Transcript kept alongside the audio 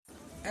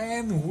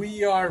And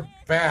we are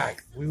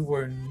back. We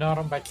were not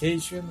on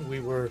vacation. We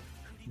were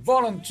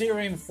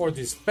volunteering for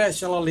the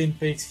Special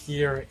Olympics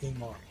here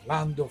in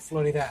Orlando,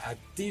 Florida at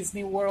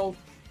Disney World.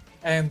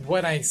 And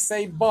when I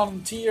say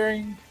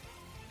volunteering,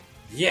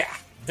 yeah,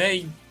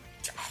 oh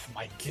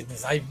my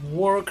goodness, I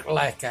work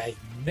like I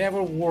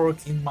never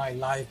worked in my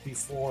life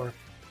before.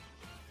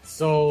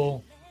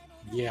 So,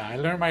 yeah, I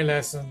learned my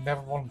lesson,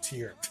 never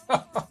volunteered.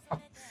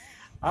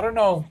 I don't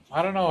know.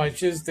 I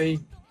just,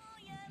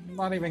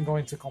 not even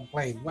going to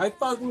complain. I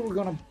thought we were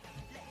gonna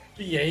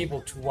be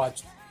able to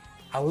watch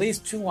at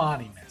least two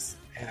animes,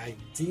 and I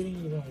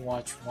didn't even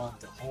watch one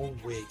the whole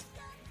week.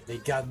 They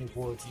got me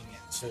working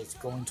and just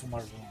going to my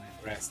room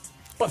and rest.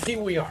 But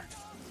here we are.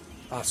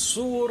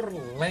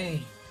 Azur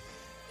Lane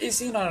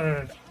is in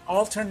an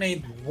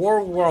alternate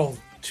World War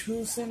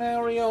II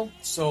scenario.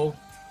 So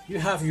you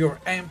have your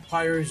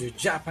empires, your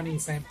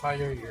Japanese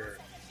Empire, your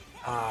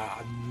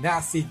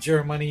Nazi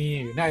Germany,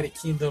 United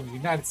Kingdom,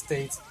 United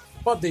States,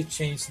 but they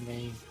changed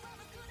name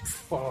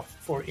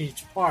for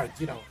each part.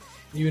 The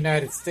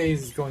United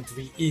States is going to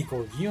be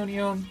Eagle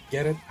Union.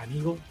 Get it? An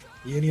Eagle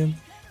Union.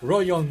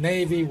 Royal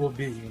Navy will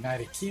be the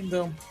United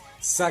Kingdom.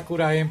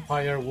 Sakura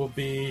Empire will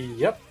be,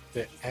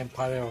 the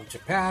Empire of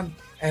Japan.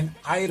 And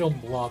Iron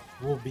Blood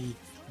will be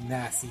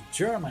Nazi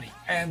Germany.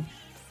 And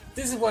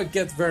this is what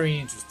gets very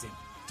interesting.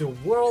 The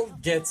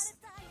world gets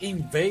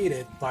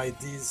invaded by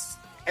these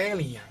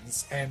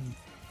aliens, and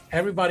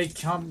everybody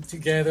come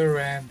together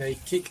and they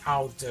kick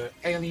out the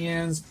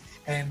aliens,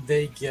 and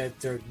they get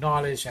their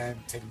knowledge and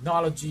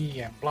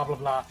technology and blah blah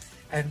blah.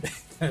 And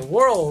the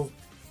world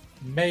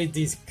made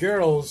these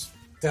girls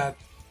that,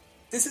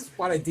 this is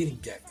what I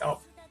didn't get. Oh,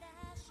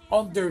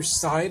 on their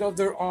side of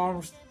their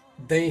arms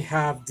they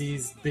have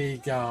these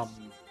big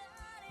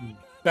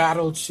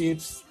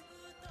battleships,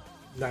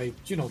 like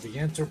the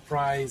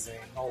Enterprise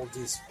and all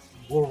these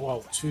World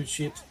War II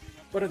ships.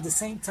 But at the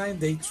same time,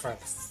 they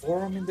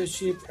transform in the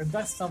ship, and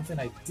that's something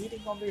I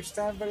didn't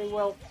understand very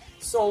well.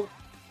 So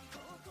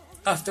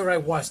after I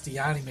watched the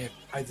anime,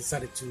 I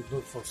decided to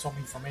look for some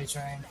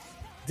information.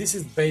 This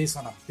is based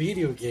on a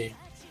video game,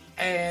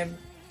 and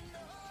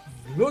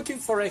looking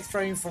for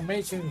extra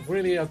information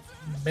really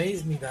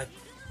amazed me that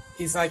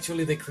it's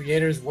actually the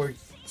creators were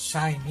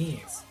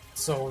Chinese.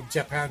 So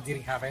Japan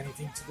didn't have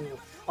anything to do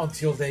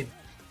until they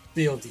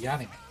built the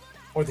anime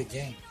or the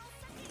game.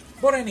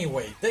 But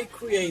anyway, they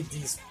create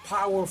these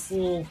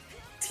powerful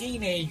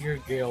teenager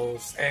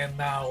girls, and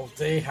now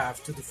they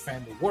have to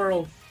defend the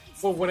world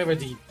for whatever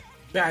the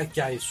bad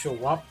guys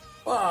show up.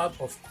 But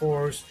of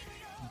course,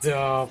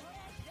 the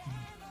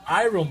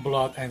Iron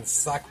Blood and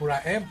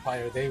Sakura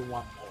Empire, they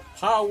want more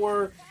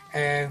power,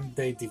 and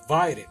they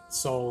divide it.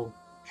 So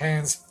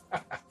hence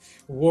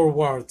World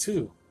War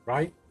II,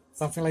 right?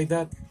 Something like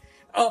that.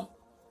 Um,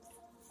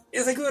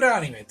 it's a good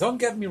anime. Don't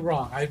get me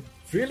wrong. I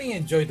really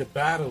enjoy the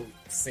battle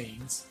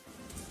scenes,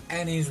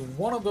 and it's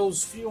one of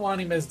those few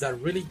animes that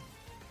really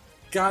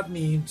got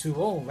me into,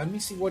 oh, let me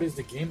see what is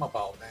the game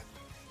about.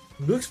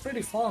 And looks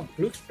pretty fun,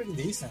 looks pretty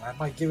decent. I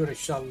might give it a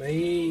shot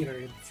later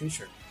in the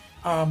future.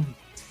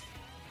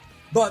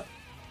 But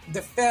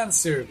the fan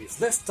service,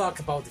 let's talk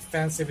about the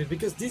fan service,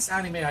 because this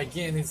anime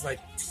again is like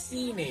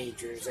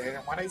teenagers, and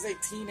when I say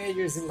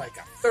teenagers, it's like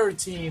a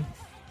 13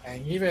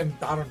 and even,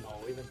 I don't know,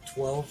 even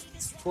 12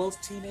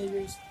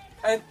 teenagers.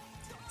 And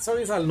so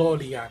it's a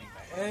lolly anime,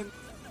 and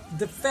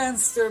the fan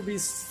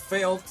service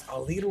felt a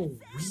little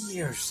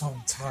weird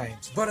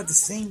sometimes, but at the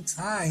same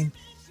time,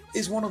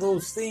 it's one of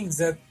those things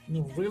that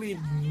really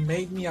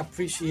made me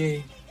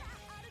appreciate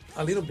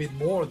a little bit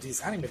more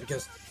this anime,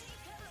 because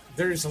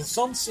there's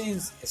some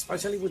scenes,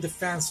 especially with the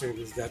fan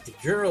service, that the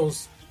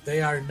girls,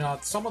 they are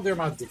not, some of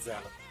them are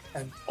developed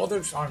and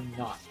others are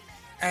not.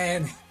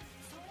 And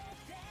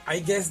I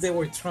guess they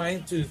were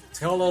trying to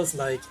tell us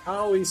like,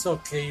 oh, it's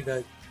okay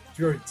that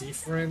you're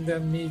different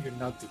than me, you're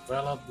not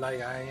developed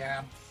like I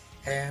am,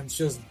 and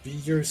just be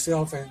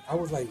yourself. And I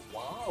was like,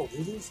 wow,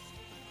 this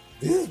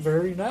is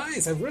very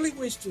nice. I really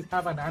wish to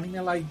have an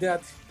anime like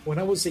that. When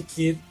I was a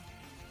kid,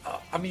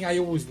 I mean, I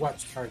always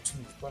watched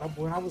cartoons, but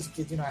when I was a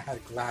kid, I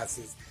had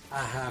glasses,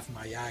 I have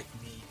my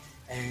acne,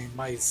 and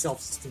my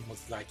self-esteem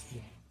was like,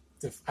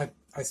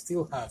 I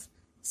still have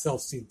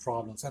self-esteem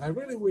problems, and I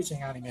really wish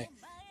an anime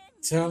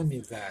tell me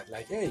that,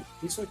 like, hey,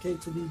 it's okay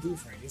to be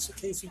different, it's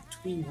okay to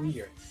be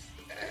weird.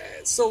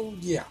 So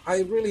yeah,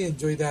 I really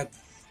enjoy that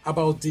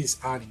about this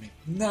anime.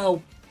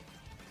 Now,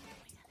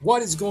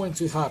 what is going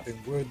to happen?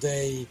 Will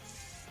they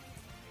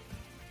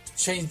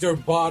change their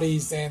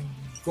bodies and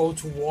go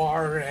to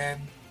war and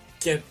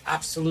get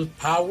absolute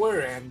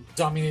power and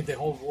dominate the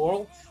whole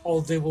world,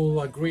 or they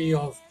will agree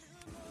of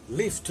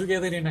live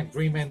together in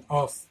agreement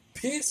of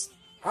peace?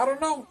 I don't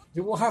know.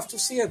 You will have to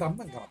see it. I'm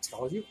not gonna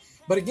tell you.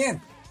 But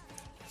again,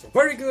 it's a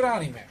very good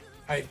anime.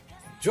 I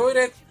enjoyed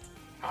it.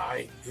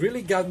 I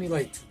really got me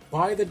like to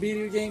buy the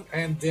video game,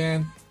 and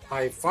then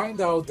I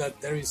find out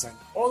that there is an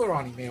other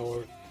anime,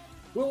 or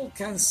we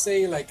can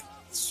say like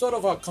sort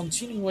of a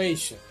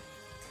continuation.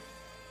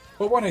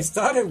 But when I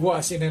started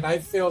watching it, I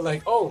felt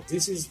like, oh,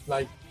 this is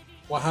like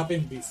what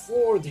happened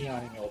before the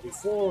anime, or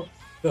before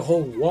the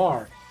whole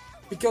war.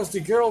 Because the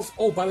girls,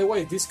 oh, by the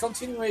way, this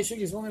continuation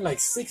is only like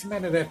 6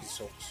 minute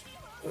episodes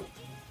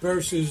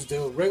versus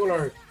the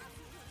regular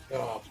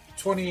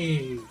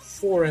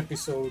 24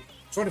 episode,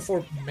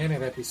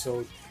 24-minute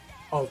episode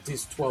of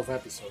these 12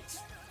 episodes.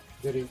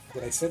 Did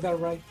I say that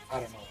right? I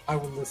don't know. I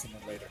will listen to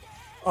it later.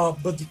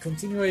 But the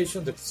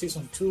continuation, the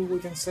season 2, we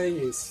can say,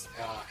 is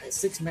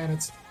 6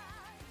 minutes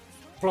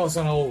plus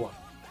an old one.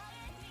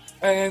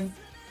 And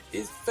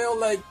it felt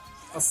like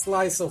a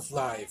slice of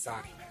life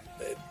anime.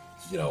 That,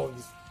 you know,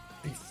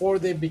 before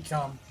they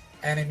become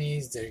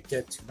enemies, they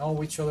get to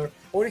know each other,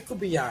 or it could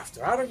be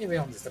after. I don't even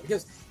understand,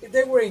 because if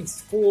they were in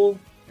school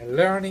and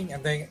learning,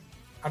 and then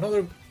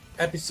another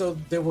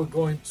episode they were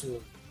going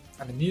to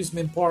an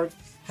amusement park,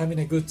 having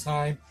a good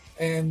time,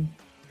 and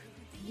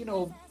you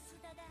know,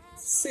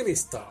 silly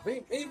stuff.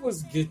 It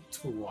was good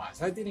to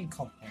watch. I didn't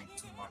complain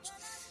too much.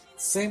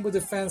 Same with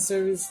the fan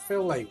service.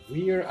 Felt like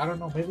weird. I don't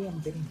know. Maybe I'm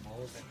getting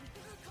old.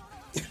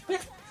 And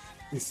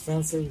this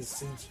fan service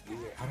seems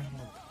weird. I don't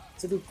know.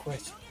 It's a good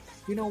question.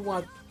 You know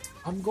what?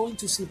 I'm going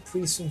to see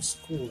Prison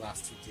School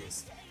after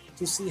this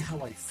to see how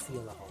I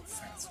feel about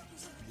fan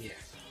service. Yeah,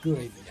 good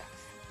idea.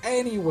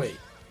 Anyway,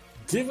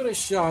 give it a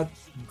shot.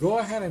 Go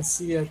ahead and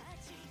see it,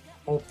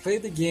 or play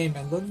the game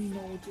and let me know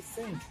what you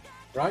think.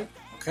 Right?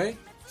 Okay?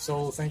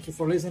 So thank you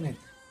for listening,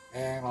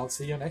 and I'll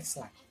see you next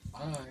time.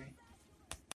 Bye.